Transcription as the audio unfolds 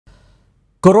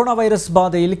Corona virus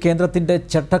ബാധയിൽ കേന്ദ്രത്തിന്റെ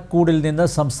ചട്ടക്കൂടിൽ നിന്ന്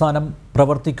സംസ്ഥാനം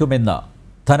പ്രവർത്തിക്കുമെന്ന്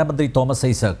ധനമന്ത്രി തോമസ്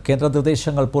ഐസക് കേന്ദ്ര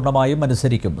നിർദ്ദേശങ്ങൾ പൂർണ്ണമായും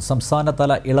അനുസരിക്കും.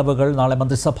 സംസ്ഥാനതല ഇളവുകൾ നാളെ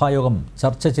മന്ത്രിസഭായോഗം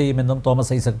ചർച്ച ചെയ്യുമെന്നും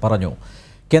തോമസ് ഐസക് പറഞ്ഞു.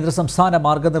 കേന്ദ്ര സംസ്ഥാന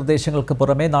മാർഗനിർദ്ദേശങ്ങൾക്ക്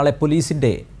പുറമെ നാളെ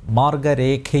പോലീസിന്റെ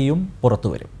മാർഗരേഖയും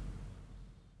പുറത്തുവരും.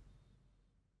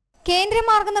 കേന്ദ്ര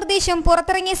മാർഗനിർദ്ദേശം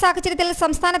പുറത്തിറങ്ങിയ സാഹചര്യത്തിൽ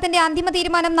സംസ്ഥാനത്തിന്റെ അന്തിമ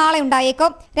തീരുമാനം നാളെ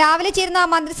ഉണ്ടായേക്കും. രാവിലെ ചേരുന്ന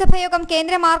മന്ത്രിസഭായോഗം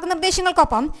കേന്ദ്ര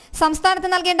മാർഗനിർദ്ദേശങ്ങൾക്കൊപ്പം സംസ്ഥാനത്ത്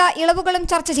നൽകേണ്ട ഇളവുകളും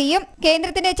ചർച്ച ചെയ്യും.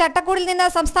 കേന്ദ്രത്തിന്റെ ചട്ടക്കൂടിൽ നിന്ന്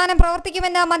സംസ്ഥാനം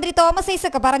പ്രവർത്തിക്കുമെന്ന് മന്ത്രി തോമസ്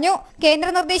ഐസക് പറഞ്ഞു. കേന്ദ്ര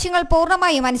നിർദ്ദേശങ്ങൾ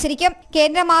പൂർണ്ണമായും അനുസരിക്കും.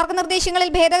 കേന്ദ്ര മാർഗനിർദ്ദേശങ്ങളിൽ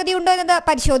ഭേദഗതിയുണ്ടോ എന്നത്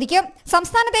പരിശോധിക്കും.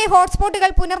 സംസ്ഥാനത്തെ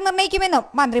ഹോട്ട്സ്പോട്ടുകൾ പുനർനിർണ്ണയിക്കുമെന്നും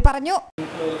മന്ത്രി പറഞ്ഞു.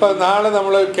 നാളെ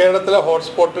നമ്മൾ കേരളത്തിലെ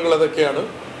ഹോട്ട്സ്പോട്ടുകൾ ഏതൊക്കെയാണ്,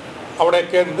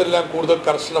 അവിടെയൊക്കെ എന്തെല്ലാം കൂടുതൽ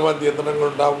കർശനമായ നിയന്ത്രണങ്ങൾ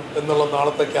ഉണ്ടാവും എന്നുള്ള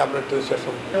നാളത്തെ ക്യാബിനറ്റിന്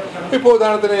ശേഷം. ഇപ്പോൾ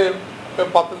ഉദാഹരണത്തിന്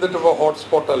പത്തനംതിട്ട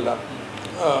ഹോട്ട്സ്പോട്ടല്ല,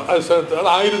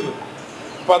 അതായിരുന്നു.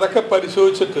 അപ്പോൾ അതൊക്കെ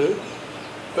പരിശോധിച്ചിട്ട്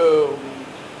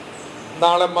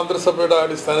നാളെ മന്ത്രിസഭയുടെ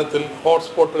അടിസ്ഥാനത്തിൽ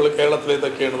ഹോട്ട്സ്പോട്ടുകൾ കേരളത്തിൽ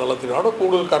ഏതൊക്കെയാണെന്നുള്ളതിന് അവിടെ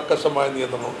കൂടുതൽ കർക്കശമായ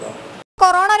നിയന്ത്രണം ഉണ്ടാകും.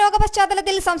 കൊറോണ രോഗ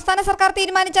പശ്ചാത്തലത്തിൽ സംസ്ഥാന സർക്കാർ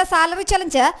തീരുമാനിച്ച സാലറി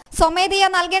ചലഞ്ച് സ്വമേധയാ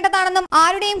നൽകേണ്ടതാണെന്നും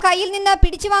ആരുടെയും കയ്യിൽ നിന്ന്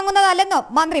പിടിച്ചു വാങ്ങുന്നതല്ലെന്നും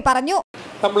മന്ത്രി പറഞ്ഞു.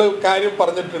 നമ്മൾ കാര്യം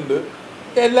പറഞ്ഞിട്ടുണ്ട്,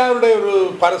 എല്ലാവരുടെയും ഒരു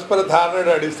പരസ്പര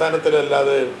ധാരണയുടെ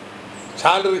അടിസ്ഥാനത്തിലല്ലാതെ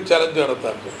സാലറി ചലഞ്ച്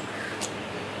നടത്താൻ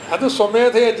അത്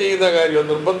സ്വമേധയാ ചെയ്യുന്ന കാര്യം,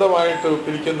 നിർബന്ധമായിട്ട്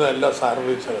പിരിക്കുന്നതല്ല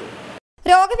സാലറി ചലഞ്ച്.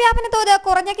 രോഗവ്യാപന തോത്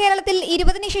കുറഞ്ഞ കേരളത്തിൽ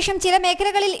 20-ന് ശേഷം ചില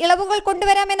മേഖലകളിൽ ഇളവുകൾ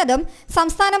കൊണ്ടുവരാമെന്നതും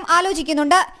സംസ്ഥാനം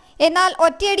ആലോചിക്കുന്നുണ്ട്. എന്നാൽ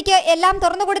ഒറ്റയടിക്ക് എല്ലാം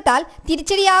തുറന്നുകൊടുത്താൽ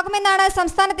തിരിച്ചടിയാകുമെന്നാണ്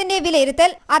സംസ്ഥാനത്തിന്റെ വിലയിരുത്തൽ.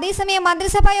 അതേസമയം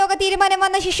മന്ത്രിസഭാ യോഗ തീരുമാനം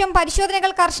വന്ന ശേഷം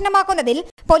പരിശോധനകൾ കർശനമാക്കുന്നതിൽ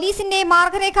പോലീസിന്റെ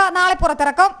മാർഗരേഖ നാളെ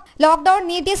പുറത്തിറക്കും. ലോക്ഡൌൺ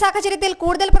നീട്ടിയ സാഹചര്യത്തിൽ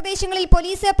കൂടുതൽ പ്രദേശങ്ങളിൽ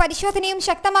പോലീസ് പരിശോധനയും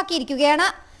ശക്തമാക്കിയിരിക്കുകയാണ്.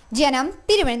 ജനം,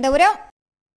 തിരുവനന്തപുരം.